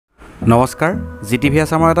নমস্কাৰ জিটিভি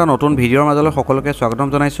আসামৰ এটা নতুন ভিডিঅ'ৰ মাজলৈ সকলোকে স্বাগতম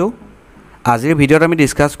জনাইছো। আজিৰ ভিডিঅ'ত আমি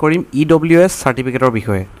ডিসকাস কৰিম EWS সাৰ্টিফিকেটৰ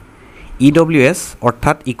বিষয়ে। EWS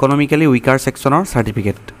অৰ্থাৎ ইকনমিক্যালি উইকাৰ সেকশনৰ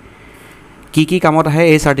সাৰ্টিফিকেট। কি কামত আহে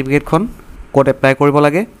এই সাৰ্টিফিকেটখন, ক'ত এপ্লাই কৰিব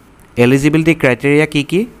লাগে, এলিজিবিলিটি ক্ৰাইটেৰিয়া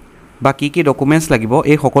কি বা কি ডকুমেন্টছ লাগিব,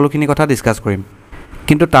 এই সকলোখিনি কথা ডিসকাস কৰিম।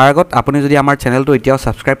 কিন্তু তাৰ আগত আপুনি যদি আমাৰ চেনেলটো এতিয়াও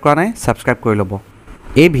সাবস্ক্ৰাইব কৰা নাই, সাবস্ক্ৰাইব কৰি ল'ব।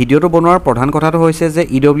 এই ভিডিঅ'টো বনোৱাৰ প্ৰধান কথাটো হৈছে যে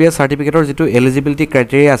EWS সাৰ্টিফিকেটৰ যেটো এলিজিবিলিটি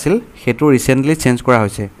ক্ৰাইটেৰিয়া আছিল হেতু ৰিসেন্টলি চেঞ্জ কৰা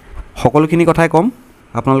হৈছে। সকলোখিনি কথাই কম,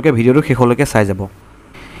 আপোনালোকে ভিডিঅ'টো শেষলৈকে চাই যাব।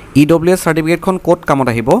 EWS সাৰ্টিফিকেটখন ক'ত কামত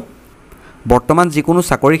আহিব? বৰ্তমান যিকোনো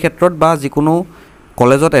চাকৰি ক্ষেত্ৰত বা যিকোনো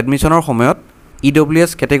কলেজত এডমিশনৰ সময়ত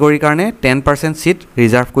EWS কেটেগৰীৰ কাৰণে 10% সিট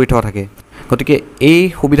ৰিজাৰ্ভ কৰি থোৱা থাকে। গতিকে এই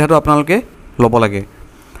সুবিধাটো আপোনালোকে ল'ব লাগে।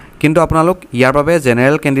 কিন্তু আপোনালোক ইয়াৰ বাবে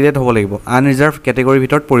জেনাৰেল ক্যান্ডিডেট হ'ব লাগিব, আনৰিজাৰ্ভ কেটেগৰীৰ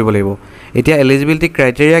ভিতৰত পৰিব লাগিব। এতিয়া এলিজিবিলিটি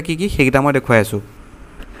ক্ৰাইটেৰিয়া কি সেইটা মই দেখুৱাই আছো।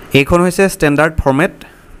 এইখন হৈছে standard format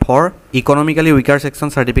for ইকনমিক্যালি weaker section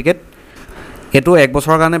certificate. এটো 1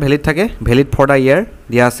 বছৰৰ কাৰণে ভ্যালিড থাকে, ভ্যালিড ফৰ দা ইয়াৰ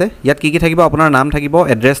দিয়া আছে। ইয়াত কি থাকিব? আপোনাৰ নাম থাকিব,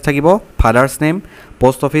 এড্ৰেছ থাকিব, ফাদাৰ্স নেম,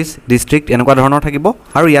 পোষ্ট অফিস, ডিস্ট্ৰিক্ট এনেকুৱা ধৰণৰ থাকিব।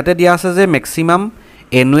 আৰু ইয়াতে দিয়া আছে যে ম্যাক্সিমাম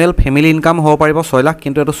এনুৱেল ফেমিলি ইনকাম হ'ব পাৰিব 6 লাখ,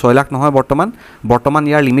 কিন্তু এটো 6 লাখ নহয় বৰ্তমান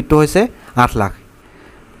ইয়াৰ লিমিটটো হৈছে 8 লাখ।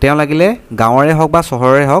 তেওঁ লাগিলে গাঁৱৰে হওক বা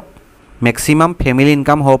চহৰৰে হওক ম্যাক্সিমাম ফেমিলি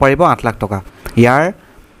ইনকাম হ'ব পাৰিব 8 লাখ টকা। ইয়াৰ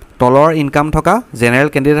তলৰ ইনকাম থকা জেনাৰেল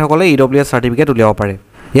ক্যান্ডিডেট সকলে EWS সাৰ্টিফিকেট উলিয়াব পাৰে।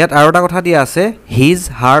 ইয়াত আৰু এটা কথা দিয়া আছে, his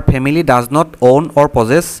her family does not one or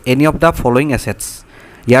pauses any of the following assets.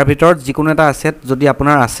 ইয়াৰ ভিতৰত যিকোনো এটা এসেট যদি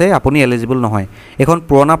আপোনাৰ আছে আপুনি এলিজিবল নহয়। এখন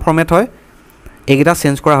পুৰণা ফৰ্মেট হয়, এইকেইটা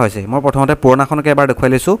চেঞ্জ কৰা হৈছে। মই প্ৰথমতে পুৰণাখনকে এবাৰ দেখুৱাই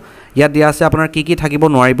লৈছো। ইয়াত দিয়া আছে আপোনাৰ কি থাকিব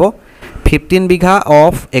নোৱাৰিব। 15 বিঘা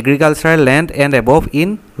of agricultural land and above in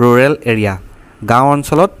rural area. গাঁও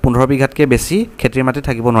অঞ্চলত 15 বিঘাতকৈ বেছি খেতিৰ মাটি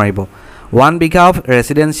থাকিব নোৱাৰিব। 1 বিঘা of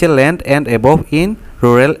ৰেসিডেন্সিয়েল land and above in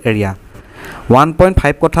rural area.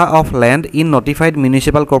 1.5 কঠা of land in notified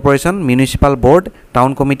municipal corporation, municipal board,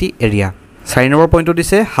 town committee area. 4 number পইণ্টটো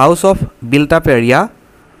দিছে হাউস of built up area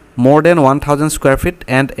more than 1000 square feet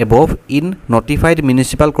and above in notified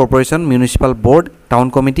municipal corporation, municipal board, town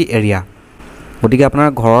committee area. গতিকে আপোনাৰ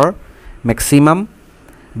ঘৰৰ maximum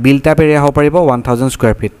built up area হ'ব পাৰিব 1000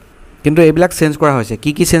 square fit. কিন্তু এইবিলাক change কৰা হৈছে।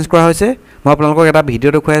 কি চেঞ্জ কৰা হৈছে মই আপোনালোকক এটা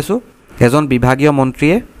ভিডিঅ' দেখুৱাই আছো। এজন বিভাগীয়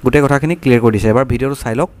মন্ত্ৰীয়ে গোটেই কথাখিনি ক্লিয়াৰ কৰি দিছে। এবাৰ ভিডিঅ'টো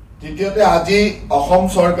চাই লওক। দ্বিতীয়তে আজি অসম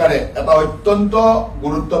চৰকাৰে এটা অত্যন্ত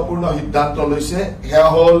গুৰুত্বপূৰ্ণ সিদ্ধান্ত লৈছে, সেয়া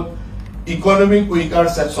হ'ল ইকনমিক উইকাৰ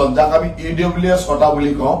সেকশন, যাক আমি EWS কটা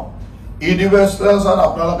বুলি কওঁ। EWS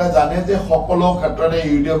আপোনালোকে জানে যে সকলো ক্ষেত্ৰতে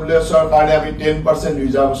EWS ৰ কাৰণে আমি 10%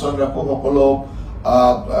 ৰিজাৰ্ভেশন ৰাখো, সকলো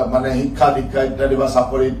মানে শিক্ষা ইত্যাদি বা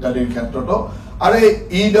চাকৰি ইত্যাদিৰ ক্ষেত্ৰতো। আৰু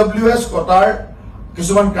EWS কটাৰ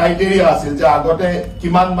কিছুমান ক্ৰাইটেৰিয়া আছিল যে আগতে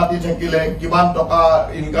কিমান মাটি থাকিলে কিমান টকা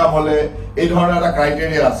ইনকাম হলে, এই ধৰণৰ এটা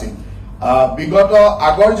ক্ৰাইটেৰিয়া আছিল। বিগত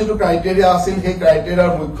আগৰ যেটো ক্ৰাইটেৰিয়া আছিল সেই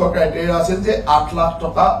ক্ৰাইটেৰিয়াৰ মুখ্য ক্ৰাইটেৰিয়া আছিল যে 8 লাখ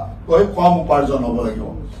টকা কম উপাৰ্জন হ'ব লাগিব।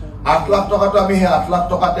 8 লাখ টকাটো আমি সেই 8 লাখ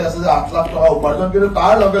টকাতে আছে যে 8 লাখ টকা উপাৰ্জন, কিন্তু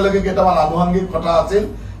তাৰ লগে লগে কেইটামান আনুষংগিক কথা আছিল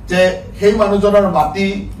যে সেই মানুহজনৰ মাটি,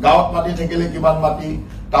 গাঁৱত মাটি থাকিলে কিমান মাটি,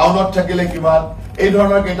 টাউনত থাকিলে কিমান, এই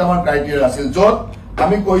ধৰণৰ কেইটামান ক্ৰাইটেৰিয়া আছিল। য'ত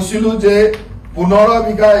আমি কৈছিলো যে 15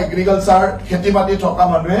 বিঘা এগ্ৰিকালচাৰ খেতি মাটি থকা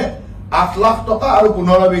মানুহে 8 লাখ টকা আৰু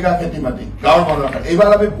 15 বিঘা খেতি মাটি গাঁৱৰ মানুহৰ। এইবাৰ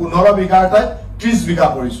আমি 15 বিঘাৰ ঠাইত 30 বিঘা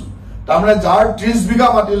কৰিছো। তাৰমানে যাৰ 30 বিঘা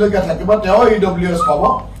মাটিলৈকে থাকিব তেওঁ EWS পাব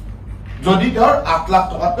যদি তেওঁৰ 8 লাখ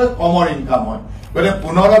টকাতকৈ কমৰ ইনকাম হয়। গতিকে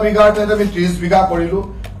 15 বিঘাৰ ঠাইত আমি 30 বিঘা কৰিলো।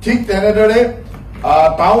 ঠিক তেনেদৰে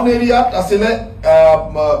টাউন এৰিয়াত আছিলে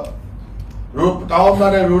টাউন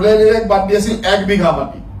মানে ৰুৰেল এৰিয়াক বাদ দি আছিল 1 বিঘা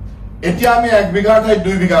মাটি। এতিয়া আমি 1 বিঘাৰ ঠাইত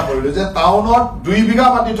 2 বিঘা কৰিলো, যে টাউনত 2 বিঘা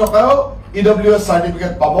মাটি থকাও EWS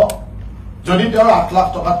সাৰ্টিফিকেট পাব যদি তেওঁৰ 8 লাখ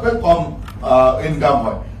টকাতকৈ কম ইনকাম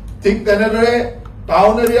হয়। ঠিক তেনেদৰে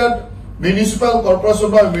টাউন এৰিয়াত মিউনিসিপাল কৰ্পোৰেশন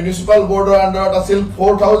বা মিউনিসিপাল বোৰ্ডৰ আন্ডাৰত আছিল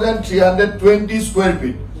 4320 স্কয়াৰ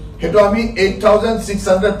ফিট, হেতু আমি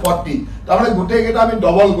 8640। তাৰমানে গোটেই কেইটা আমি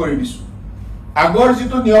ডবল কৰি দিছো। আগৰ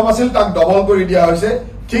যেটো নিয়ম আছিল তাক ডবল কৰি দিয়া হৈছে।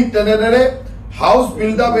 ঠিক তেনেদৰে হাউস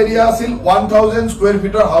বিল্ড আপ এৰিয়া আছিল 1000 স্কয়াৰ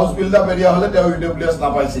ফিটৰ হাউস বিল্ড আপ এৰিয়া হলে তেওঁ EWS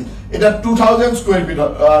নাপাইছিল, এটা 2000 স্কয়াৰ ফিট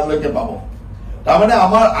লৈকে পাব। তাৰমানে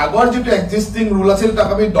আমাৰ আগৰ যেটো এক্সিস্টিং ৰুল আছিল তাক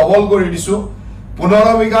আমি ডবল কৰি দিছো।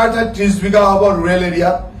 15 বিঘাৰ ঠাইত 30 বিঘা হ'ব ৰুৰেল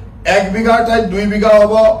এৰিয়াত, 1 বিঘাৰ ঠাইত 2 বিঘা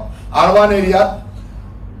হ'ব আৰবান এৰিয়াত,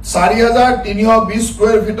 4320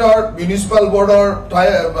 স্কয়াৰ ফিটৰ মিউনিসিপাল বোৰ্ডৰ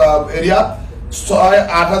এৰিয়াত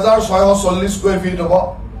 8640 স্কয়াৰ ফিট হ'ব।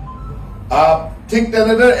 ঠিক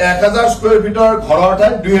তেনেদৰে 1000 স্কয়াৰ ফিটৰ ঘৰৰ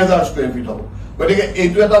ঠাইত 2000 স্কয়াৰ ফিট হ'ব। গতিকে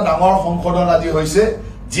এইটো এটা ডাঙৰ সংশোধন আজি হৈছে,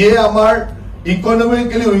 যিয়ে আমাৰ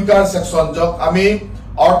ইকনমিক্যালি উইকাৰ সেকশন, যাক আমি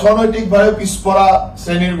অৰ্থনৈতিকভাৱে পিছপৰা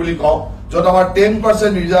শ্ৰেণীৰ বুলি কওঁ, য'ত আমাৰ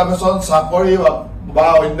 10% ৰিজাৰ্ভেশন চাকৰি বা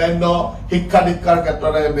অন্যান্য শিক্ষা দীক্ষাৰ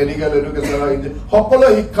ক্ষেত্ৰতে মেডিকেল এডুকেশ্যন সকলো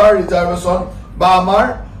শিক্ষাৰ ৰিজাৰ্ভেশ্যন বা আমাৰ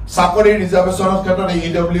চাকৰি ৰিজাৰ্ভেশ্যনৰ ক্ষেত্ৰত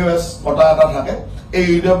EWS কটা এটা থাকে এই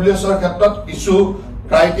EWS ৰ ক্ষেত্ৰত কিছু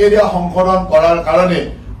ক্ৰাইটেৰিয়া সংশোধন কৰাৰ কাৰণে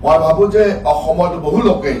মই ভাবো যে অসমত বহু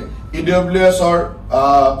লোকে EWS ৰ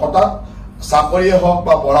কটাত চাকৰিয়ে হওক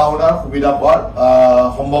বা পঢ়া শুনাৰ সুবিধা পোৱাৰ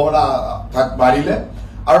সম্ভাৱনা বাঢ়িলে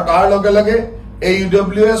আৰু তাৰ লগে লগে এই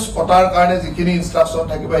EWS কটাৰ কাৰণে যিখিনি ইনষ্ট্ৰাকচন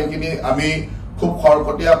থাকিব এইখিনি আমি খুব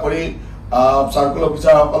খৰকটীয়া কৰি সাৰ্কেল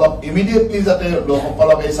অফিচাৰসকলক ইমিডিয়েটলি যাতে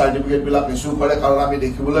লোকসকলক এই চাৰ্টিফিকেট বিলাক ইস্যু কৰে কাৰণ আমি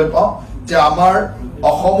দেখিবলৈ পাওঁ যে আমাৰ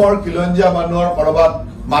অসমৰ কিলঞ্জিয়া মানুহৰ কৰবাত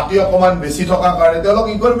মাটি অকমান বেছি থকা কাৰণে তেওঁলোক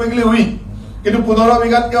ইকনমিকেলি উইক কিন্তু 15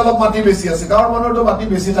 বিঘাতকৈ অলপ মাটি বেছি আছে গাঁৱৰ মানুহৰতো মাটি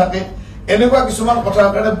বেছি থাকে এনেকুৱা কিছুমান কথাৰ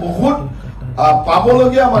কাৰণে বহুত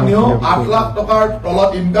পাবলগীয়া মানুহ 8 লাখ টকাৰ তলত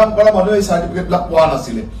ইনকাম কৰা মানুহ এই চাৰ্টিফিকেট বিলাক পোৱা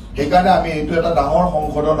নাছিলে সেইকাৰণে আমি এইটো এটা ডাঙৰ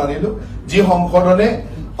সংশোধন আনিলো যি সংশোধনে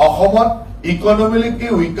অসমত ইকনমিকেলি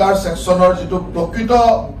উইকাৰ সেকশনৰ যেটো প্ৰকৃত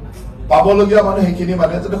পাবলগীয়া মানুহ সেইখিনি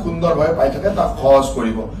মানে যাতে সুন্দৰভাৱে পাই থাকে তাক সহজ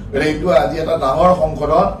কৰিব এইটো আজি এটা ডাঙৰ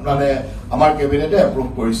সংশোধন মানে আমাৰ কেবিনেটে এপ্ৰুভ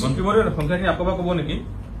কৰিছে মন্ত্ৰীমণ্ডলৰ সংখ্যাখিনি আকবা ক'ব নেকি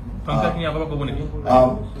সংখ্যাখিনি আকবা ক'ব নেকি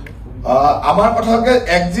আমাৰ কথাকে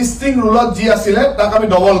এক্সিস্টিং ৰুলত যি আছিলে তাক আমি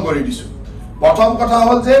ডবল কৰি দিছো প্ৰথম কথা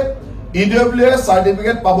হ'ল যে EWS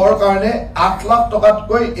সাৰ্টিফিকেট পাবৰ কাৰণে 8 লাখ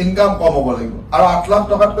টকাতকৈ ইনকাম কম হ'ব লাগিব আৰু 8 লাখ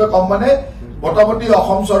টকাতকৈ কম মানে মোটামুটি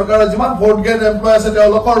অসম চৰকাৰৰ যিমান ফোৰ্থ গ্ৰেড এমপ্লয় আছে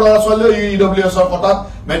তেওঁলোকৰ ল'ৰা ছোৱালীও EWS ৰ কটাত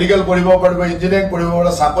মেডিকেল পঢ়িব পাৰিব ইঞ্জিনিয়াৰিং পঢ়িব পাৰিব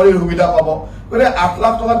চাকৰিৰ সুবিধা পাব গতিকে 8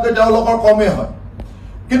 লাখ টকাতকৈ তেওঁলোকৰ কমেই হয়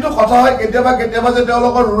কিন্তু কথা হয় কেতিয়াবা যে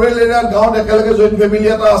তেওঁলোকৰ ৰুৰেল এৰিয়াৰ গাঁৱত একেলগে জইণ্ট ফেমিলি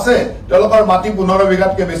এটা আছে তেওঁলোকৰ মাটি 15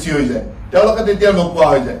 বিঘাতকৈ বেছি হৈ যায় তেওঁলোকে তেতিয়া নোপোৱা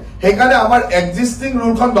হৈ যায় সেইকাৰণে আমাৰ এক্সিস্টিং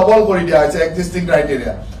ৰুলখন ডবল কৰি দিয়া হৈছে এক্সিস্টিং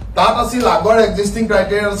ক্ৰাইটেৰিয়া তাত আছিল আগৰ এক্সিস্টিং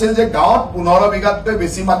ক্ৰাইটেৰিয়া আছিল যে গাঁৱত 15 বিঘাতকৈ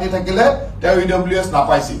বেছি মাটি থাকিলে তেওঁ EWS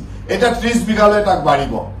নাপাইছিল এটা 30 বিঘালৈ তাক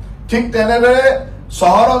বাঢ়িব ঠিক তেনেদৰে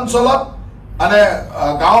চহৰ অঞ্চলত মানে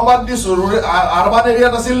গাঁও বাদ দি আৰবান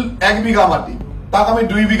এৰিয়াত আছিল 1 বিঘা মাটি তাক আমি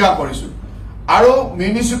 2 বিঘা কৰিছো আৰু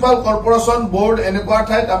মিউনিচিপাল কৰ্পোৰেচন বোৰ্ড এনেকুৱা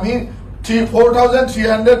ঠাইত আমি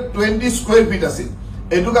 4320 স্কয়াৰ ফিট আছিল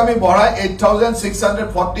এটুক আমি বঢ়াই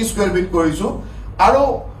 8640 স্কয়াৰ ফিট কৰিছো আৰু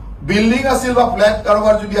বিল্ডিং আছিল বা ফ্ল্যাট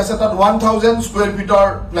কাৰোবাৰ যদি আছে তাত 1000 স্কয়াৰ ফিটৰ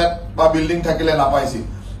ফ্ল্যাট বা বিল্ডিং থাকিলে নাপাইছিল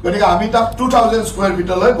গতিকে আমি তাক 2000 স্কয়াৰ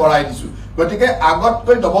ফিটলৈ বঢ়াই দিছো গতিকে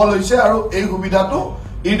আগতকৈ ডবল হৈছে আৰু এই সুবিধাটো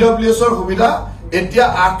EWS ৰ সুবিধা এতিয়া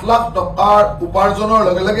 8 লাখ টকাৰ উপাৰ্জনৰ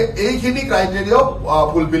লগে লগে এইখিনি ক্ৰাইটেৰিয়া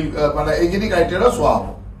ফুলফিল মানে এইখিনি ক্ৰাইটেৰিয়া চোৱা হ'ব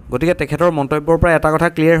গতিকে তেখেতৰ মন্তব্যৰ পৰা এটা কথা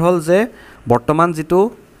ক্লিয়াৰ হ'ল যে বৰ্তমান যেটো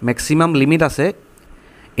ম্যাক্সিমাম লিমিট আছে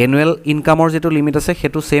এনুৱেল ইনকামৰ যেটো লিমিট আছে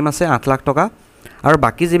হেতু সেম আছে 8 লাখ টকা আৰু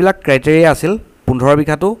বাকি যিবিলাক ক্ৰাইটেৰিয়া আছিল 15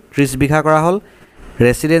 বিঘাটো 30 বিঘা কৰা হ'ল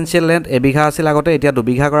ৰেসিডেন্সিয়েল ল্যান্ড এবিঘা আছিল আগতে এতিয়া 2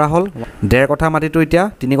 বিঘা কৰা হ'ল 1.5 কঠা মাটিটো এতিয়া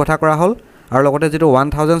 3 কঠা কৰা হ'ল আৰু লগতে যেটো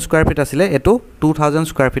 1000 স্কয়াৰ ফিট আছিল এটো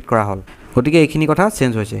 2000 স্কয়াৰ ফিট কৰা হ'ল গতিকে এইখিনি কথা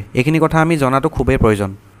চেঞ্জ হৈছে এইখিনি কথা আমি জনাটো খুবেই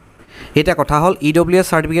প্ৰয়োজন এটা কথা হ'ল EWS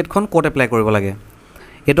সাৰ্টিফিকেটখন কোড এপ্লাই কৰিব লাগে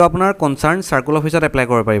এটো আপোনাৰ কনসাৰ্ন সাৰ্কেল অফিচত এপ্লাই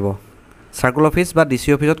কৰিব পাৰিব সাৰ্কেল অফিচ বা ডিসি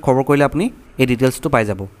অফিচত খবৰ কৰিলে আপুনি এই ডিটেইলছটো পাই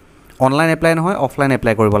যাব অনলাইন এপ্লাই নহয় অফলাইন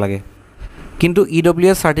এপ্লাই কৰিব লাগে কিন্তু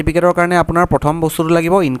EWS সাৰ্টিফিকেটৰ কাৰণে আপোনাৰ প্ৰথম বস্তুটো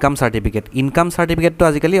লাগিব ইনকাম সাৰ্টিফিকেটটো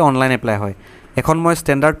আজিকালি অনলাইন এপ্লাই হয় এখন মই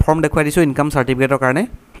ষ্টেণ্ডাৰ্ড ফৰ্ম দেখুৱাই দিছো ইনকাম সাৰ্টিফিকেটৰ কাৰণে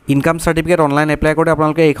ইনকাম সাৰ্টিফিকেট অনলাইন এপ্লাই কৰোঁতে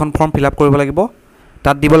আপোনালোকে এইখন ফৰ্ম ফিল আপ কৰিব লাগিব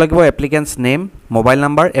তাত দিব লাগিব এপ্লিকেন্টছ name mobile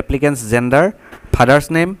number এপ্লিকেন্টছ gender ফাদাৰ্স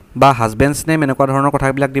name বা হাজবেণ্ডছ নেম এনেকুৱা ধৰণৰ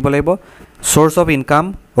কথাবিলাক দিব লাগিব source of income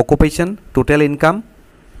occupation total income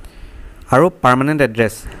আৰু পাৰ্মানেন্ট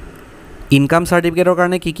এড্ৰেছ ইনকাম সাৰ্টিফিকেটৰ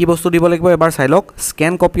কাৰণে কি বস্তু দিব লাগিব এবাৰ চাই লওক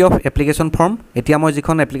scan copy of application form এতিয়া মই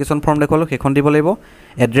যিখন এপ্লিকেশ্যন ফৰ্ম দেখুৱালো সেইখন দিব লাগিব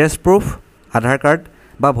এড্ৰেছ প্ৰুফ আধাৰ কাৰ্ড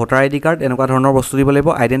বা ভোটাৰ আইডি কাৰ্ড এনেকুৱা ধৰণৰ বস্তু দিব লাগিব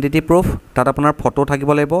আইডেন্টিটি প্ৰুফ তাত আপোনাৰ ফটো থাকিব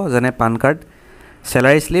লাগিব যেনে পান কাৰ্ড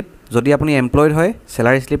স্যালাৰি স্লিপ যদি আপুনি এমপ্লয়েড হয়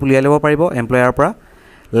স্যালাৰি স্লিপ উলিয়াই ল'ব পাৰিব এমপ্লয়াৰৰ পৰা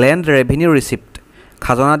ল্যান্ড ৰেভিনিউ ৰিসিপ্ট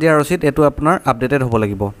খাজনা দিয়া ৰচিদ এটো আপোনাৰ আপডেটেড হ'ব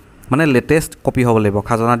লাগিব মানে লেটেষ্ট কপি হ'ব লাগিব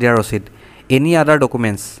খাজনা দিয়া ৰচিদ এনি আদাৰ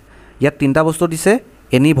ডকুমেন্টস ইয়াত তিনটা বস্তু দিছে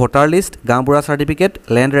এনি ভোটাৰ লিষ্ট গাঁওবুঢ়া সাৰ্টিফিকেট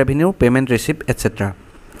ল্যান্ড ৰেভিনিউ পেমেন্ট ৰিসিপ্ট এটসেট্ৰা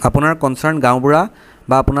আপোনাৰ কনসাৰ্ন গাঁওবুঢ়া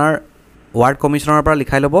বা আপোনাৰ ওয়াৰ্ড কমিশনাৰৰ পৰা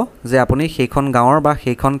লিখাই ল'ব যে আপুনি সেইখন গাঁৱৰ বা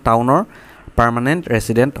সেইখন টাউনৰ পাৰ্মানেন্ট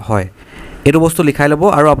ৰেসিডেন্ট হয় এটো বস্তু লিখাই ল'ব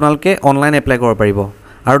আৰু আপোনালোকে অনলাইন এপ্লাই কৰিব পাৰিব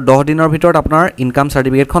আৰু 10 দিনৰ ভিতৰত আপোনাৰ ইনকাম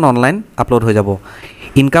সাৰ্টিফিকেটখন অনলাইন আপলোড হৈ যাব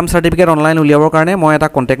ইনকাম সাৰ্টিফিকেট অনলাইন উলিয়াবৰ কাৰণে মই এটা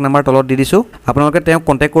কন্টেক্ট নাম্বাৰ তলত দি দিছো আপোনালোকে তেওঁক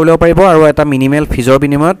কন্টেক্ট কৰি ল'ব পাৰিব আৰু এটা মিনিমাল ফিজৰ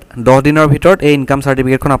বিনিময়ত 10 দিনৰ ভিতৰত এই ইনকাম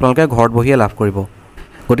সাৰ্টিফিকেটখন আপোনালোকে ঘৰত বহিয়ে লাভ কৰিব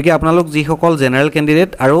গতিকে আপোনালোক যিসকল জেনাৰেল ক্যান্ডিডেট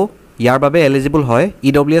আৰু ইয়াৰ বাবে এলিজিবল হয়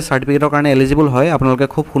EWS সাৰ্টিফিকেটৰ কাৰণে এলিজিবল হয় আপোনালোকে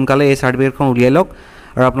খুব সোনকালে এই সাৰ্টিফিকেটখন উলিয়াই লওক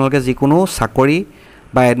আৰু আপোনালোকে যিকোনো চাকৰি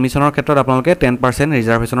বা এডমিশনৰ ক্ষেত্ৰত আপোনালোকে 10%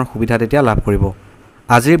 ৰিজাৰ্ভেশ্যনৰ সুবিধা তেতিয়া লাভ কৰিব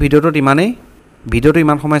আজিৰ ভিডিঅ'টোত ইমানেই ভিডিঅ'টো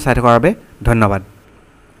ইমান সময় চাই থকাৰ বাবে ধন্যবাদ